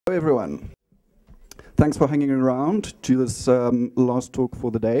Hello everyone. Thanks for hanging around to this last talk for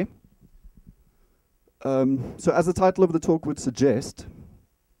the day. So as the title of the talk would suggest,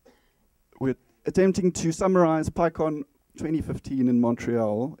 we're attempting to summarize PyCon 2015 in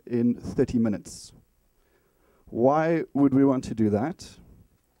Montreal in 30 minutes. Why would we want to do that?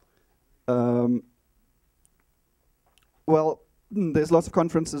 Well, there's lots of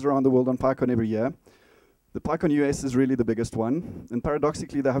conferences around the world on PyCon every year. The PyCon US is really the biggest one, and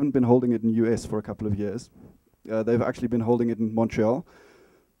paradoxically they haven't been holding it in US for a couple of years. They've actually been holding it in Montreal.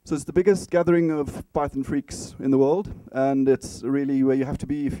 So it's the biggest gathering of Python freaks in the world, and it's really where you have to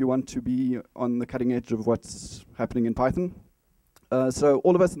be if you want to be on the cutting edge of what's happening in Python. So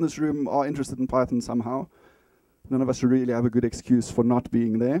all of us in this room are interested in Python somehow. None of us really have a good excuse for not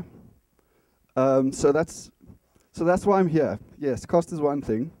being there. So that's why I'm here. Yes, cost is one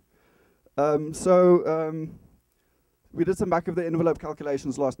thing. We did some back of the envelope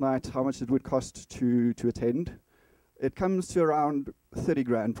calculations last night, how much it would cost to attend. It comes to around 30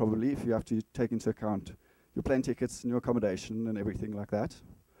 grand probably, if you have to take into account your plane tickets and your accommodation and everything like that.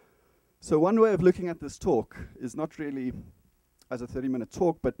 So one way of looking at this talk is not really as a 30-minute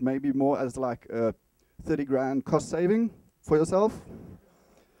talk, but maybe more as like a 30 grand cost saving for yourself.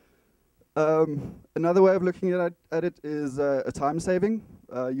 Another way of looking at it is a time saving.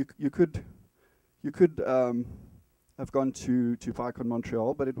 You could have gone to PyCon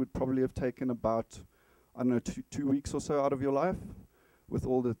Montreal, but it would probably have taken about, I don't know, two weeks or so out of your life with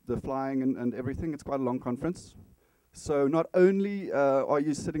all the flying and everything. It's quite a long conference. So not only are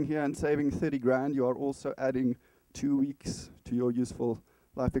you sitting here and saving 30 grand, you are also adding 2 weeks to your useful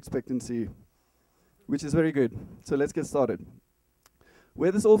life expectancy, which is very good. So let's get started.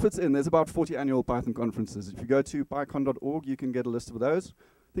 Where this all fits in, there's about 40 annual Python conferences. If you go to pycon.org, you can get a list of those.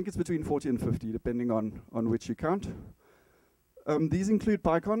 I think it's between 40 and 50, depending on which you count. These include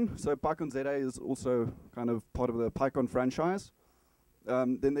PyCon. So PyCon ZA is also kind of part of the PyCon franchise.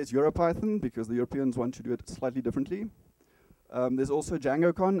 Then there's EuroPython, because the Europeans want to do it slightly differently. There's also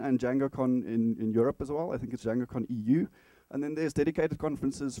DjangoCon and DjangoCon in Europe as well. I think it's DjangoCon EU. And then there's dedicated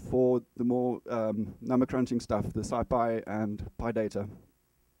conferences for the more number crunching stuff, the SciPy and PyData.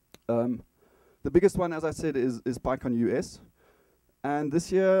 The biggest one, as I said, is PyCon US. And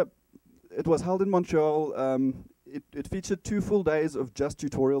this year, it was held in Montreal. It featured 2 full days of just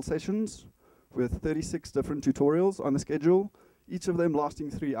tutorial sessions with 36 different tutorials on the schedule, each of them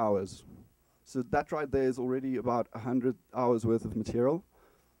lasting 3 hours. So that right there is already about 100 hours worth of material.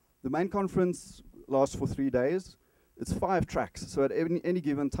 The main conference lasts for 3 days. It's 5 tracks, so at any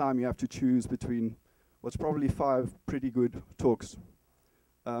given time you have to choose between what's probably 5 pretty good talks.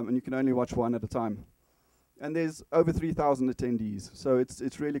 And you can only watch one at a time. And there's over 3,000 attendees, so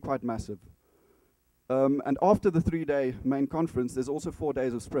it's really quite massive. And after the 3-day main conference, there's also 4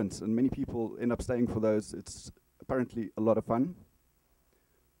 days of sprints, and many people end up staying for those. It's apparently a lot of fun.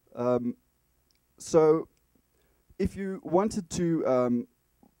 So if you wanted to,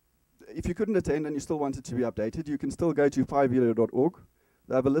 if you couldn't attend and you still wanted to be updated, you can still go to pyvideo.org.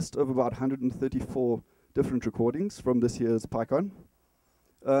 They have a list of about 134 different recordings from this year's PyCon.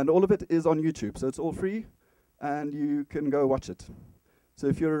 And all of it is on YouTube, so it's all free, and you can go watch it. So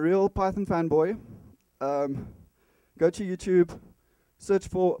if you're a real Python fanboy, go to YouTube, search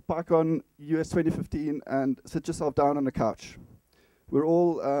for PyCon US 2015, and sit yourself down on the couch. We're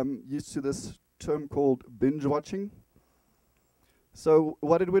all used to this term called binge watching. So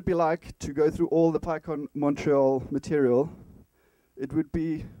what it would be like to go through all the PyCon Montreal material, it would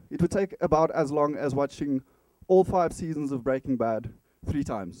take about as long as watching all 5 seasons of Breaking Bad 3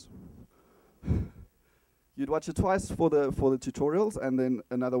 times. You'd watch it twice for the tutorials, and then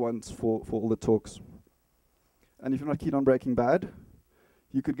another once for all the talks. And if you're not keen on Breaking Bad,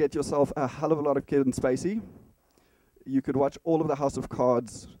 you could get yourself a hell of a lot of Kevin Spacey. You could watch all of the House of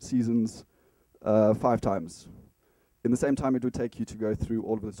Cards seasons 5 times. In the same time it would take you to go through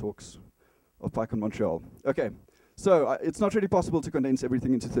all of the talks of PyCon Montreal. Okay, so it's not really possible to condense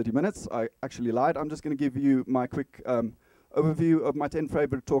everything into 30 minutes. I actually lied. I'm just going to give you my quick overview of my 10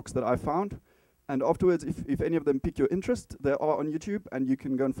 favorite talks that I found. And afterwards, if any of them pique your interest, they are on YouTube, and you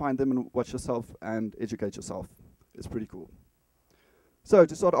can go and find them and watch yourself and educate yourself. It's pretty cool. So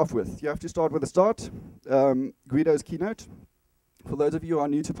to start off with, you have to start with a start. Guido's keynote. For those of you who are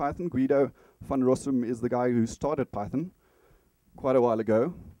new to Python, Guido van Rossum is the guy who started Python quite a while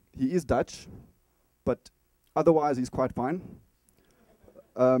ago. He is Dutch, but otherwise he's quite fine.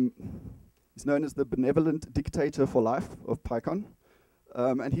 He's known as the benevolent dictator for life of PyCon.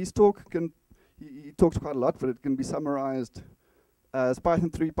 And his talk he talks quite a lot, but it can be summarized as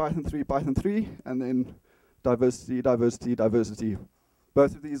Python 3, Python 3, Python 3, and then diversity, diversity, diversity.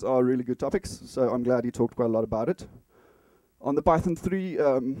 Both of these are really good topics, so I'm glad he talked quite a lot about it. On the Python 3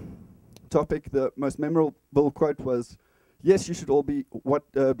 topic, the most memorable quote was, yes, you should all be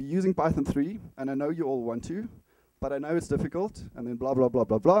using Python 3, and I know you all want to, but I know it's difficult, and then blah, blah, blah,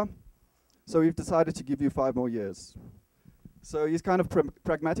 blah, blah. So we've decided to give you 5 more years. So he's kind of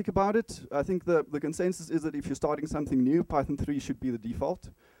pragmatic about it. I think the consensus is that if you're starting something new, Python 3 should be the default.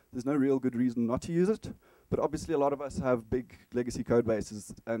 There's no real good reason not to use it. But obviously, a lot of us have big legacy code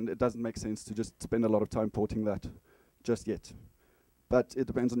bases, and it doesn't make sense to just spend a lot of time porting that just yet. But it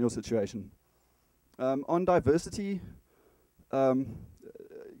depends on your situation. On diversity,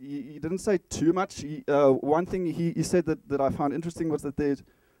 he didn't say too much. One thing he said that I found interesting was that there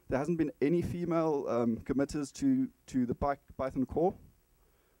hasn't been any female committers to the Python core,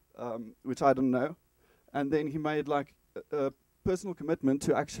 which I didn't know. And then he made like a personal commitment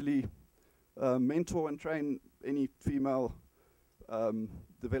to actually mentor and train any female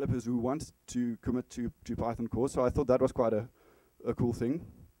developers who want to commit to Python core. So I thought that was quite a cool thing.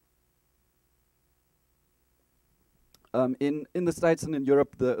 In the States and in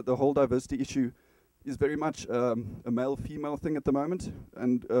Europe, the whole diversity issue is very much a male-female thing at the moment.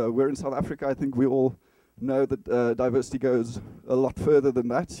 And we're in South Africa. I think we all know that diversity goes a lot further than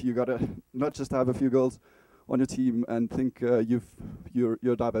that. You gotta not just have a few girls on your team and think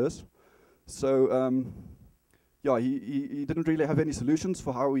you're diverse. So yeah, he didn't really have any solutions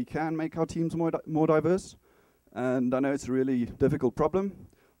for how we can make our teams more diverse. And I know it's a really difficult problem.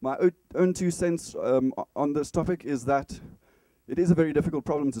 My own 2 cents on this topic is that it is a very difficult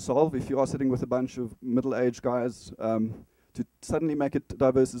problem to solve. If you are sitting with a bunch of middle-aged guys, to suddenly make it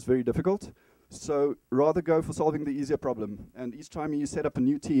diverse is very difficult. So rather go for solving the easier problem. And each time you set up a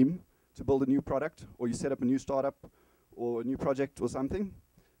new team to build a new product, or you set up a new startup, or a new project or something,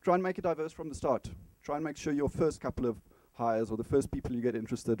 try and make it diverse from the start. Try and make sure your first couple of hires or the first people you get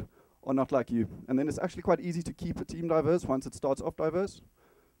interested are not like you. And then it's actually quite easy to keep a team diverse once it starts off diverse.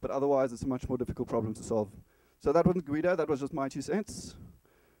 But otherwise, it's a much more difficult problem to solve. So that wasn't Guido, that was just my 2 cents.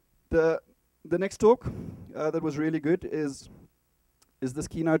 The next talk that was really good is this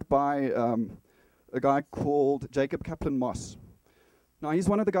keynote by a guy called Jacob Kaplan-Moss. Now, he's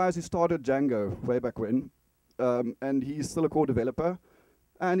one of the guys who started Django way back when, and he's still a core developer.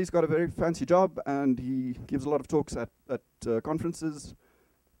 And he's got a very fancy job, and he gives a lot of talks at conferences.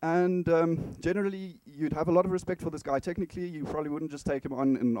 And generally, you'd have a lot of respect for this guy. Technically, you probably wouldn't just take him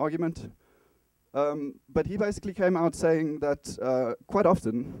on in an argument. But he basically came out saying that quite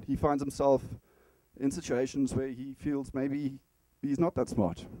often he finds himself in situations where he feels maybe he's not that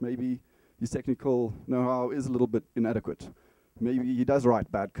smart. Maybe his technical know-how is a little bit inadequate. Maybe he does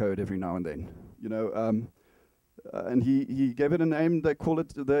write bad code every now and then. You know, and he gave it a name. They call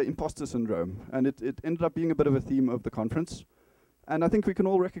it the imposter syndrome. And it ended up being a bit of a theme of the conference. And I think we can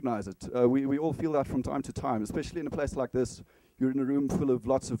all recognize it. We all feel that from time to time, especially in a place like this. You're in a room full of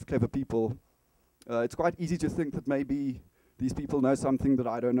lots of clever people. It's quite easy to think that maybe these people know something that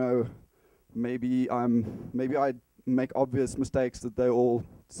I don't know. Maybe I make obvious mistakes that they all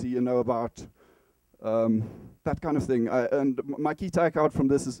see and know about. That kind of thing. And my key takeout from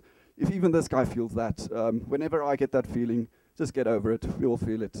this is, if even this guy feels that, whenever I get that feeling, just get over it. We all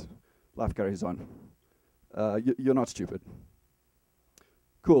feel it. Life carries on. You're not stupid.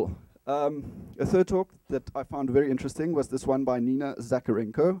 Cool. A third talk that I found very interesting was this one by Nina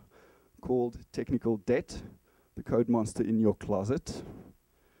Zakharenko called Technical Debt, the code monster in your closet.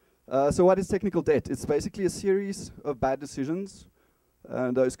 So what is technical debt? It's basically a series of bad decisions.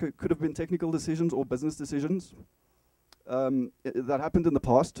 And those could have been technical decisions or business decisions that happened in the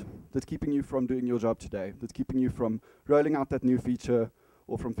past that's keeping you from doing your job today, that's keeping you from rolling out that new feature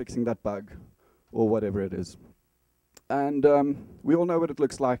or from fixing that bug or whatever it is. And we all know what it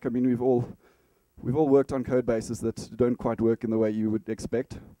looks like. I mean, we've all worked on code bases that don't quite work in the way you would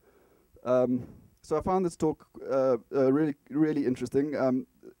expect. So I found this talk really, really interesting.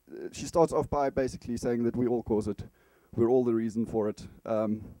 She starts off by basically saying that we all cause it. We're all the reason for it.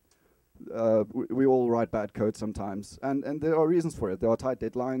 We all write bad code sometimes. And there are reasons for it. There are tight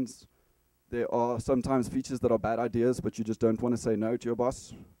deadlines. There are sometimes features that are bad ideas, but you just don't want to say no to your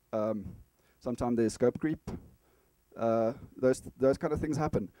boss. Sometimes there's scope creep. Those kind of things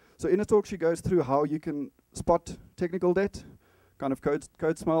happen. So in a talk, she goes through how you can spot technical debt, kind of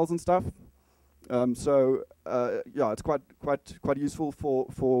code smells and stuff. Yeah, it's quite useful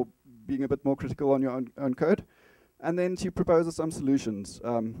for being a bit more critical on your own code. And then she proposes some solutions,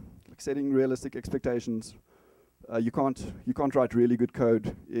 like setting realistic expectations. You can't write really good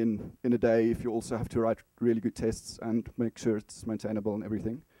code in a day if you also have to write really good tests and make sure it's maintainable and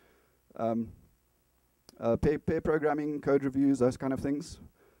everything. pair programming, code reviews, those kind of things.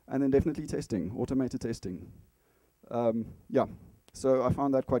 And then definitely testing, automated testing. Yeah, so I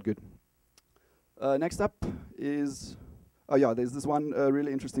found that quite good. Next up is, oh yeah, there's this one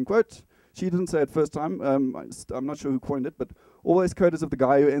really interesting quote. She didn't say it first time, I'm not sure who coined it, but always code is of the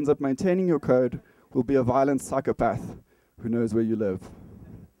guy who ends up maintaining your code will be a violent psychopath who knows where you live.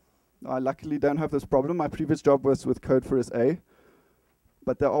 I luckily don't have this problem. My previous job was with Code for SA,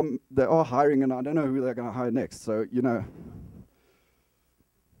 but they are hiring, and I don't know who they're going to hire next. So you know.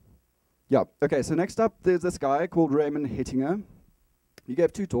 Yeah. Okay. So next up, there's this guy called Raymond Hettinger. He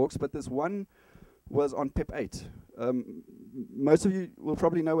gave 2 talks, but this one was on Pep 8. Most of you will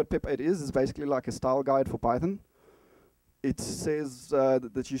probably know what Pep 8 is. It's basically like a style guide for Python. It says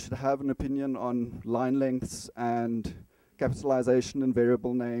that you should have an opinion on line lengths and capitalization and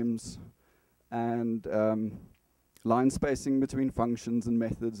variable names and line spacing between functions and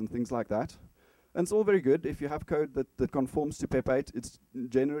methods and things like that. And it's all very good. If you have code that conforms to Pep 8, it's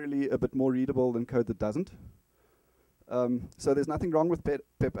generally a bit more readable than code that doesn't. So there's nothing wrong with Pep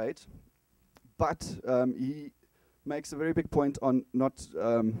 8, but he makes a very big point on not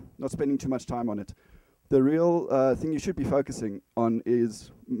spending too much time on it. The real thing you should be focusing on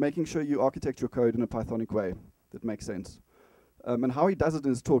is making sure you architect your code in a Pythonic way that makes sense. And how he does it in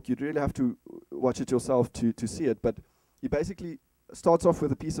his talk, you'd really have to watch it yourself to see it, but he basically starts off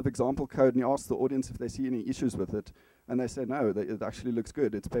with a piece of example code and he asks the audience if they see any issues with it, and they say no, it actually looks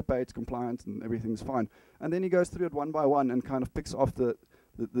good, it's Pep 8 compliant and everything's fine. And then he goes through it one by one and kind of picks off the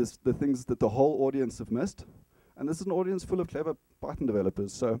things that the whole audience have missed. And this is an audience full of clever Python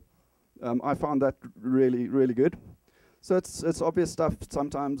developers, so I found that really, really good. So it's obvious stuff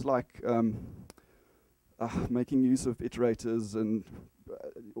sometimes, like making use of iterators and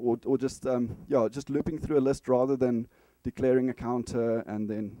or just just looping through a list rather than declaring a counter and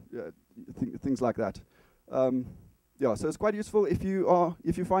then things like that. Yeah, so it's quite useful if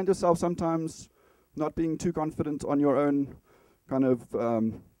you find yourself sometimes not being too confident on your own kind of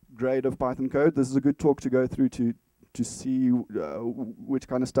grade of Python code. This is a good talk to go through to see which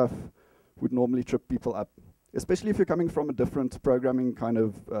kind of stuff would normally trip people up, especially if you're coming from a different programming kind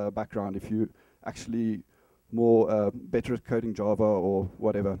of background. If you actually more better at coding Java or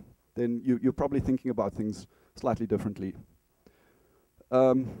whatever, then you're probably thinking about things slightly differently.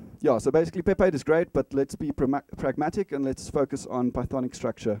 Yeah, so basically Pep 8 is great, but let's be pragmatic and let's focus on Pythonic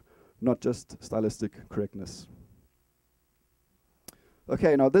structure, not just stylistic correctness.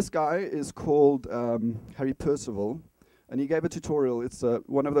 Okay, now this guy is called Harry Percival, and he gave a tutorial. It's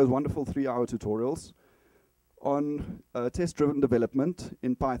one of those wonderful 3-hour tutorials on test-driven development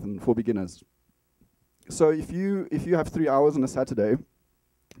in Python for beginners. So if you have 3 hours on a Saturday,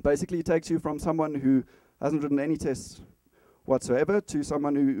 basically it takes you from someone who hasn't written any tests whatsoever to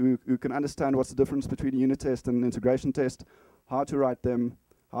someone who can understand what's the difference between a unit test and an integration test, how to write them,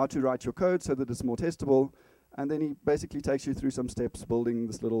 how to write your code so that it's more testable, and then he basically takes you through some steps building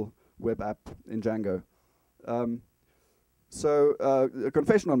this little web app in Django. So a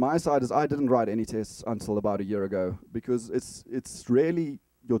confession on my side is I didn't write any tests until about a year ago, because it's really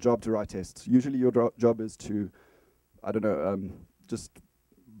your job to write tests. Usually your job is to, I don't know, just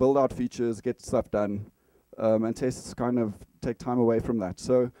build out features, get stuff done, and tests kind of take time away from that.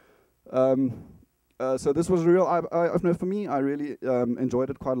 So so this was a real eye-opener for me. I really enjoyed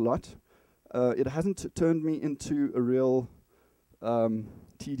it quite a lot. It hasn't turned me into a real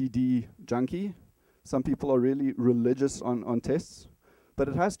TDD junkie. Some people are really religious on tests, but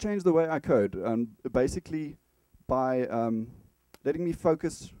it has changed the way I code. Basically, by letting me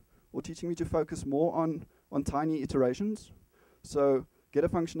focus, or teaching me to focus more on tiny iterations. So get a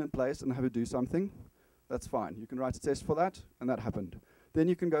function in place and have it do something. That's fine. You can write a test for that, and that happened. Then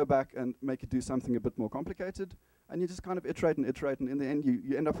you can go back and make it do something a bit more complicated, and you just kind of iterate, and in the end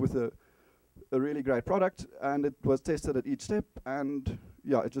you end up with a really great product, and it was tested at each step, and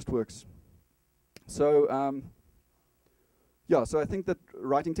yeah, it just works. So yeah, so I think that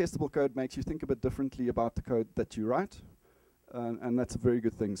writing testable code makes you think a bit differently about the code that you write, and that's a very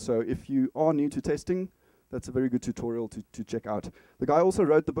good thing. So if you are new to testing, that's a very good tutorial to check out. The guy also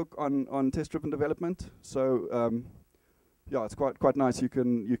wrote the book on test-driven development, so yeah, it's quite nice. You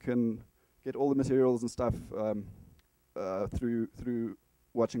can get all the materials and stuff through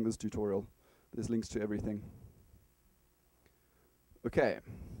watching this tutorial. There's links to everything. Okay.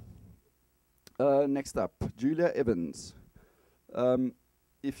 Next up, Julia Evans.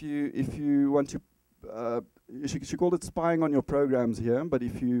 If you want to, she called it spying on your programs here, but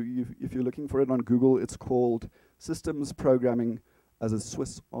if you're looking for it on Google, it's called Systems Programming as a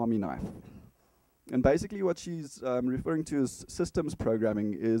Swiss Army Knife. And basically what she's referring to as systems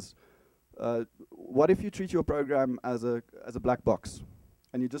programming is what if you treat your program as a black box,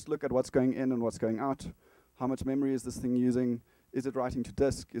 and you just look at what's going in and what's going out? How much memory is this thing using? Is it writing to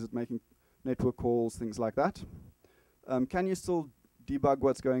disk? Is it making network calls? Things like that. Can you still debug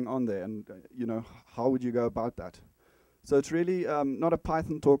what's going on there? And how would you go about that? So it's really not a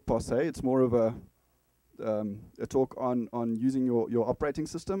Python talk per se. It's more of a talk on using your operating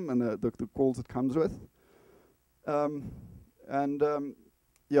system and the calls it comes with.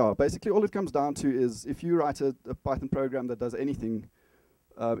 Yeah, basically all it comes down to is if you write a Python program that does anything,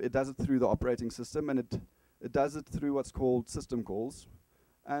 it does it through the operating system, and it does it through what's called system calls.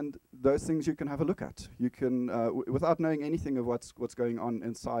 And those things you can have a look at. You can, without knowing anything of what's going on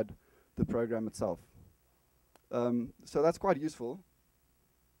inside the program itself. So that's quite useful.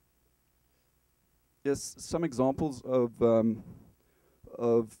 Yes, some examples of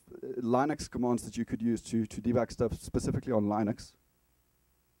Linux commands that you could use to debug stuff specifically on Linux.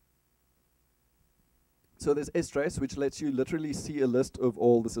 So there's strace, which lets you literally see a list of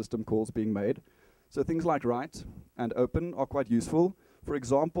all the system calls being made. So things like write and open are quite useful. For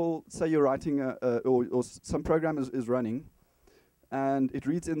example, say you're writing or some program is running, and it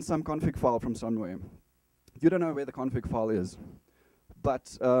reads in some config file from somewhere. You don't know where the config file is,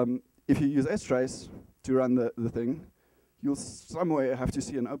 but if you use strace to run the thing, you'll somewhere have to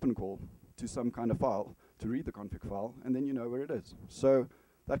see an open call to some kind of file to read the config file, and then you know where it is. So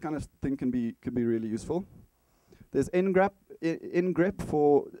that kind of thing can be really useful. There's ngrep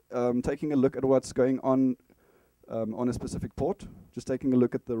for taking a look at what's going on a specific port, just taking a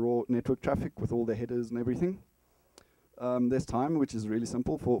look at the raw network traffic with all the headers and everything. There's time, which is really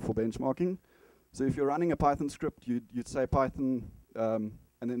simple for benchmarking. So if you're running a Python script, you'd say Python and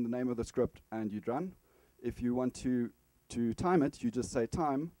then the name of the script, and you'd run. If you want to time it, you just say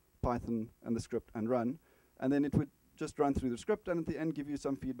time, Python, and the script, and run. And then it would just run through the script, and at the end give you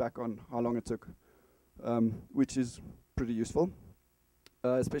some feedback on how long it took, which is pretty useful,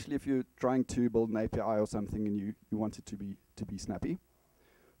 especially if you're trying to build an API or something and you want it to be snappy.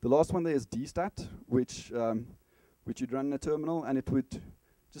 The last one there is dstat, which you'd run in a terminal, and it would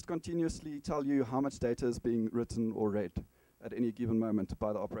just continuously tell you how much data is being written or read at any given moment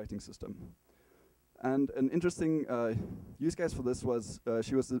by the operating system. And an interesting use case for this was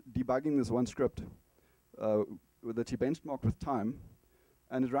she was debugging this one script that she benchmarked with time,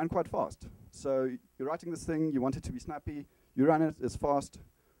 and it ran quite fast. So you're writing this thing, you want it to be snappy, you run it, it's fast,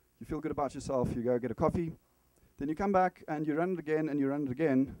 you feel good about yourself, you go get a coffee, then you come back and you run it again and you run it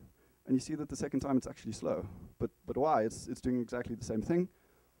again, and you see that the second time it's actually slow. But why? It's doing exactly the same thing.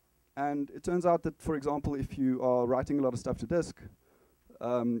 And it turns out that, for example, if you are writing a lot of stuff to disk,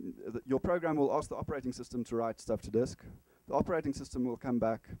 your program will ask the operating system to write stuff to disk. The operating system will come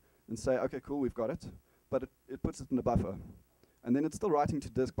back and say, okay, cool, we've got it. But it puts it in a buffer. And then it's still writing to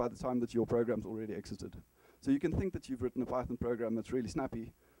disk by the time that your program's already exited. So you can think that you've written a Python program that's really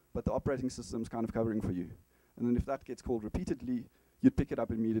snappy, but the operating system's kind of covering for you. And then if that gets called repeatedly, you'd pick it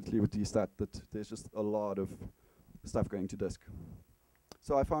up immediately with dstat that there's just a lot of stuff going to disk.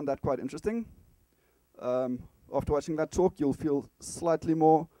 So I found that quite interesting. After watching that talk, you'll feel slightly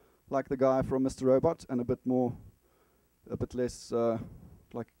more like the guy from Mr. Robot and a bit less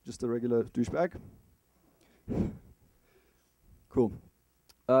like just a regular douchebag. Cool.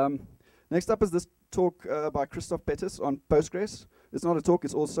 Next up is this talk by Christoph Petrus on Postgres. It's not a talk,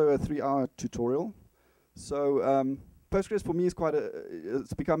 it's also a 3-hour tutorial. So Postgres for me is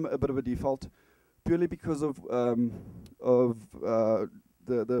it's become a bit of a default purely because of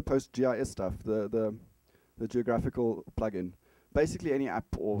the PostGIS stuff, the geographical plugin. Basically any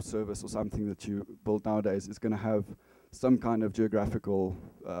app or service or something that you build nowadays is going to have some kind of geographical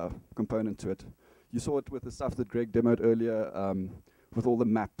component to it. You saw it with the stuff that Greg demoed earlier, with all the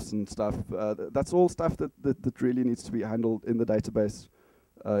maps and stuff. That's all stuff that really needs to be handled in the database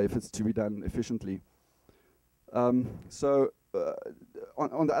if it's to be done efficiently. On the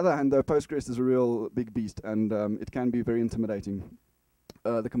other hand, though, Postgres is a real big beast, and it can be very intimidating.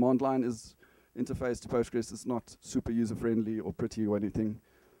 The command line interface to Postgres is not super user-friendly or pretty or anything.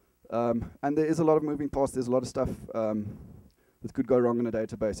 And there is a lot of moving parts. There's a lot of stuff that could go wrong in a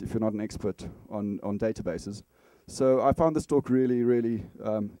database if you're not an expert on databases. So I found this talk really, really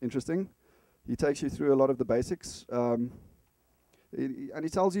interesting. He takes you through a lot of the basics. And he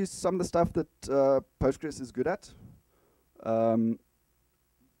tells you some of the stuff that Postgres is good at. And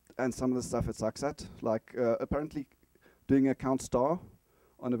some of the stuff it sucks at. Like apparently doing a count star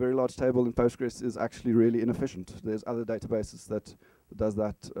on a very large table in Postgres is actually really inefficient. There's other databases that does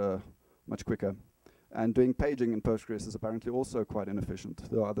that much quicker. And doing paging in Postgres is apparently also quite inefficient.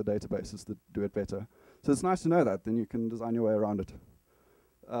 There are other databases that do it better. So it's nice to know that, then you can design your way around it.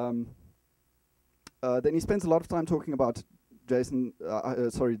 then he spends a lot of time talking about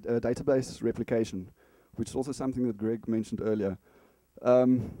database replication, which is also something that Greg mentioned earlier.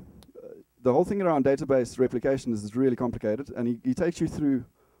 The whole thing around database replication is really complicated, and he takes you through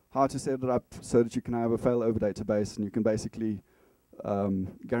how to set it up so that you can have a failover database, and you can basically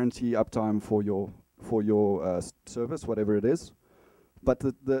guarantee uptime for your service, whatever it is. But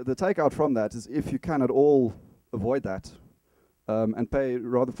the takeout from that is, if you can at all avoid that, and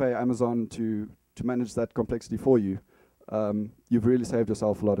rather pay Amazon to manage that complexity for you, you've really saved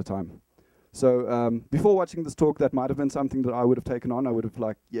yourself a lot of time. So before watching this talk, that might have been something that I would have taken on. I would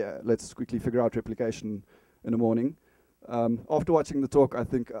have yeah, let's quickly figure out replication in the morning. After watching the talk, I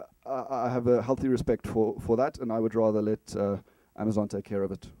think I have a healthy respect for that, and I would rather let Amazon take care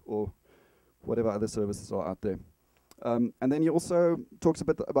of it, or whatever other services are out there. And then he also talks a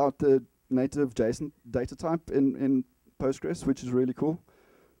bit about the native JSON data type in Postgres, which is really cool.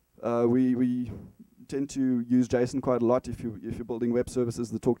 We tend to use JSON quite a lot if you're building web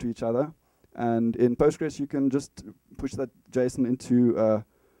services that talk to each other. And in Postgres, you can just push that JSON into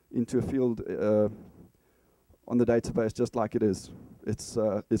a field on the database just like it is. It's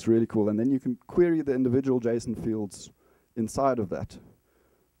really cool. And then you can query the individual JSON fields inside of that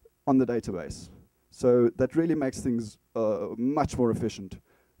on the database. So that really makes things much more efficient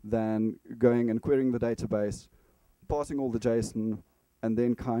than going and querying the database, passing all the JSON, and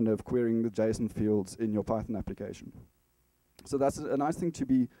then kind of querying the JSON fields in your Python application. So that's a nice thing to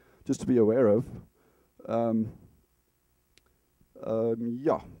be aware of.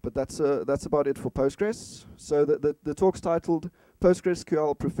 Yeah, but that's about it for Postgres. So the talk's titled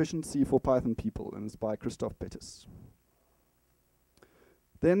PostgreSQL Proficiency for Python People, and it's by Christoph Petrus.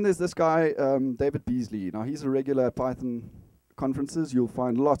 Then there's this guy, David Beasley. Now he's a regular at Python conferences. You'll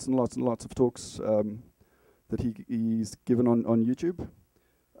find lots and lots and lots of talks that he's given on YouTube.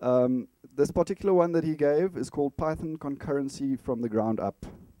 This particular one that he gave is called Python Concurrency from the Ground Up.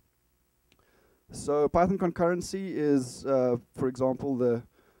 So Python concurrency is, for example, the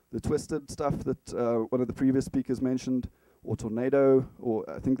twisted stuff that one of the previous speakers mentioned, or Tornado, or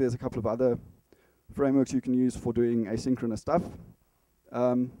I think there's a couple of other frameworks you can use for doing asynchronous stuff.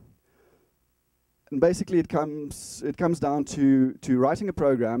 And basically it comes down to writing a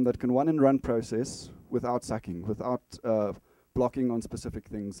program that can run process without sacking, without blocking on specific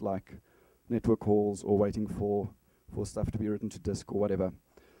things like network calls or waiting for stuff to be written to disk or whatever.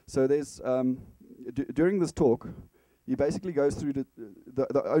 So there's during this talk, he basically goes through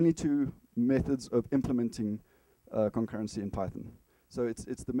the only two methods of implementing concurrency in Python. So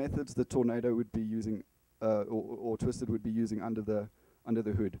it's the methods that Tornado would be using or Twisted would be using under the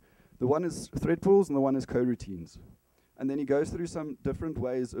hood. The one is thread pools and the one is coroutines. And then he goes through some different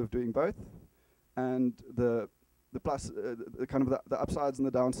ways of doing both, and the kind of the upsides and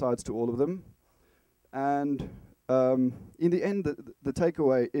the downsides to all of them. And in the end, the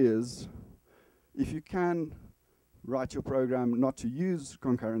takeaway is, if you can write your program not to use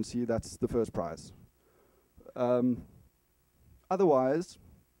concurrency, that's the first prize. Otherwise,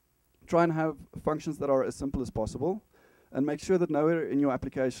 try and have functions that are as simple as possible, and make sure that nowhere in your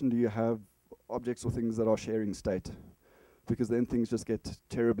application do you have objects or things that are sharing state, because then things just get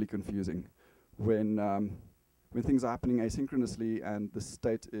terribly confusing when things are happening asynchronously and the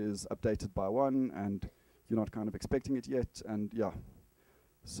state is updated by one and you're not kind of expecting it yet, and yeah.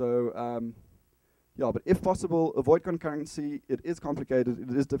 So yeah, but if possible, avoid concurrency. It is complicated,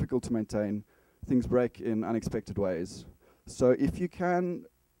 it is difficult to maintain. Things break in unexpected ways. So if you can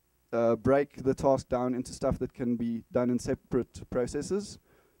break the task down into stuff that can be done in separate processes,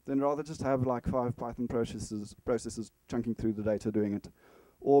 then rather just have like 5 Python processes chunking through the data doing it.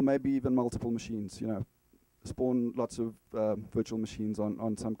 Or maybe even multiple machines, you know, spawn lots of virtual machines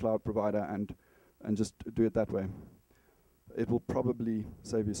on some cloud provider and just do it that way. It will probably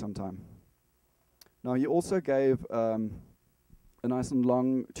save you some time. Now he also gave a nice and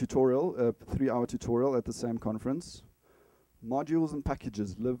long tutorial, a 3-hour tutorial at the same conference. Modules and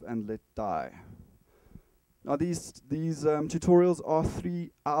packages, live and let die. Now these tutorials are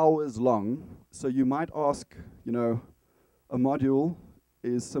 3 hours long, so you might ask, you know, a module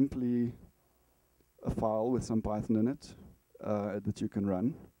is simply a file with some Python in it that you can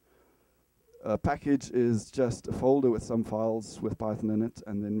run. A package is just a folder with some files with Python in it,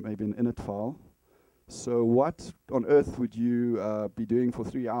 and then maybe an init file. So what on earth would you be doing for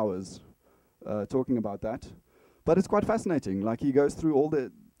 3 hours talking about that? But it's quite fascinating. Like, he goes through all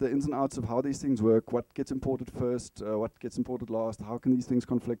the ins and outs of how these things work, what gets imported first, what gets imported last, how can these things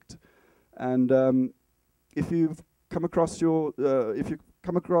conflict. And if you've come across if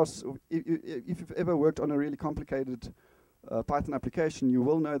you've ever worked on a really complicated Python application, you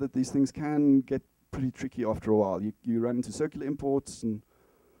will know that these things can get pretty tricky after a while. You run into circular imports, and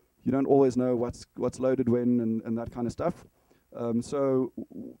you don't always know what's loaded when and that kind of stuff. So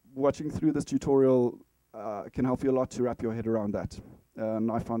watching through this tutorial can help you a lot to wrap your head around that.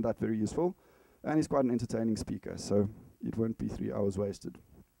 And I found that very useful. And he's quite an entertaining speaker, so it won't be 3 hours wasted.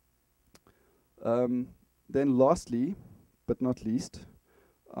 Then lastly, but not least,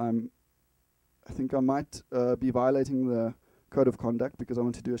 I think I might be violating the code of conduct because I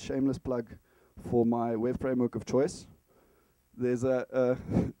want to do a shameless plug for my web framework of choice. There's a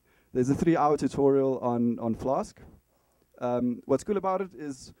there's a 3-hour tutorial on Flask. What's cool about it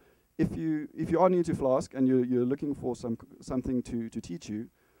is if you are new to Flask and you're looking for something to teach you,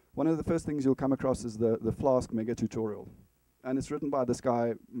 one of the first things you'll come across is the Flask mega tutorial, and it's written by this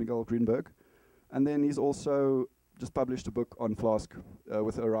guy Miguel Greenberg, and then he's also just published a book on Flask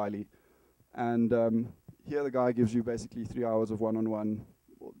with O'Reilly, and here the guy gives you basically 3 hours of one-on-one,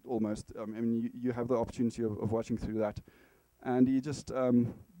 almost. I mean, you have the opportunity of watching through that, and he just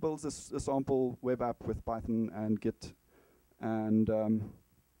builds a sample web app with Python and Git, and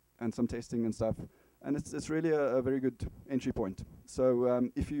some testing and stuff, and it's really a very good entry point. So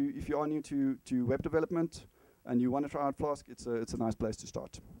if you are new to web development and you want to try out Flask, it's a nice place to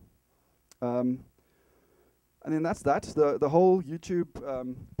start. And then that's that. The whole YouTube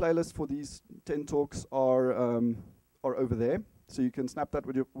playlist for these 10 talks are over there, so you can snap that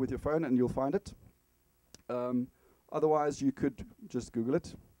with your phone and you'll find it. Otherwise, you could just Google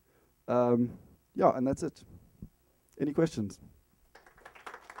it. Yeah, and that's it. Any questions?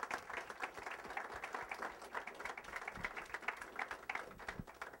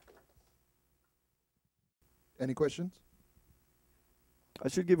 Any questions? I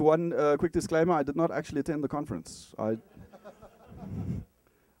should give one quick disclaimer. I did not actually attend the conference. I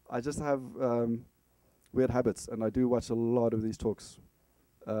just have weird habits, and I do watch a lot of these talks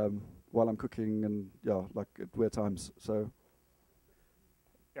while I'm cooking and, yeah, like at weird times. So.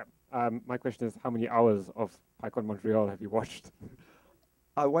 Yeah. My question is, how many hours of PyCon Montreal have you watched?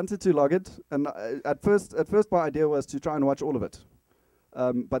 I wanted to log it, and at first my idea was to try and watch all of it.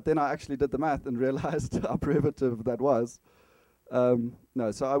 But then I actually did the math and realized how prohibitive that was.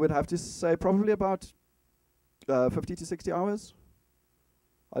 No, so I would have to say probably about 50 to 60 hours.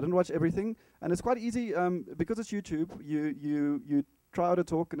 I didn't watch everything, and it's quite easy because it's YouTube. You try out a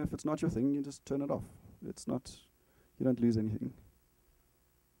talk, and if it's not your thing, you just turn it off. It's not, you don't lose anything.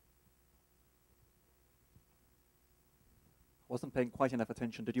 Wasn't paying quite enough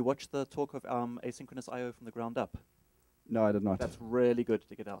attention. Did you watch the talk of asynchronous I/O from the ground up? No, I did not. That's really good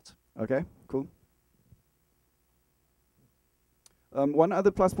to get out. Okay, cool. One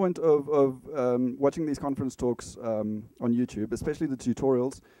other plus point of watching these conference talks on YouTube, especially the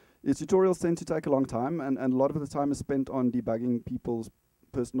tutorials, is tutorials tend to take a long time, and a lot of the time is spent on debugging people's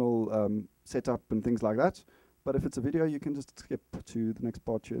personal setup and things like that. But if it's a video, you can just skip to the next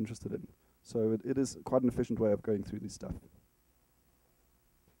part you're interested in. So it is quite an efficient way of going through this stuff.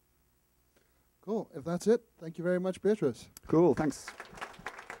 Cool. If that's it, thank you very much, Petrus. Cool, thanks.